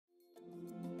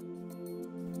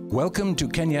Welcome to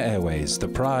Kenya Airways, the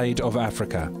pride of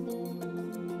Africa.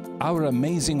 Our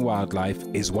amazing wildlife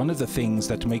is one of the things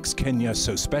that makes Kenya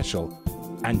so special,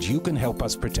 and you can help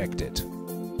us protect it.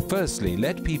 Firstly,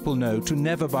 let people know to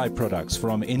never buy products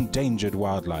from endangered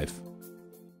wildlife.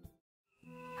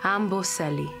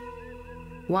 Amboseli,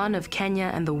 one of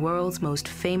Kenya and the world's most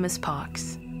famous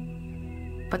parks.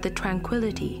 But the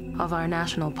tranquility of our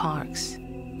national parks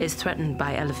is threatened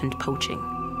by elephant poaching.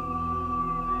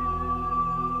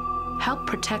 Help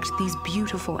protect these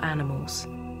beautiful animals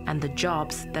and the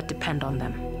jobs that depend on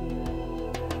them.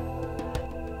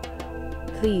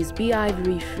 Please be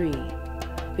ivory free,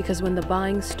 because when the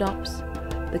buying stops,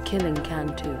 the killing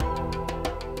can too.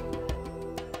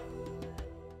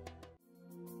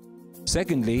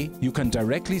 Secondly, you can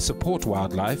directly support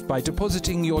wildlife by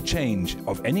depositing your change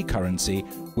of any currency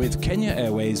with Kenya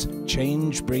Airways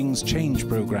Change Brings Change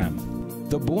program.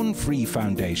 The Born Free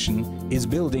Foundation is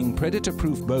building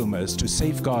predator-proof bomas to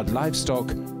safeguard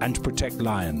livestock and protect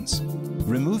lions,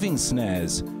 removing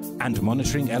snares and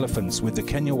monitoring elephants with the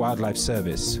Kenya Wildlife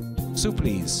Service. So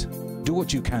please, do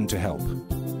what you can to help.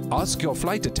 Ask your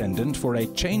flight attendant for a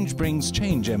Change Brings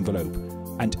Change envelope,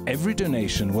 and every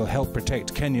donation will help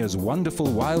protect Kenya's wonderful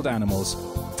wild animals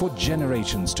for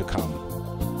generations to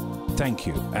come. Thank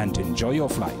you and enjoy your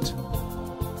flight.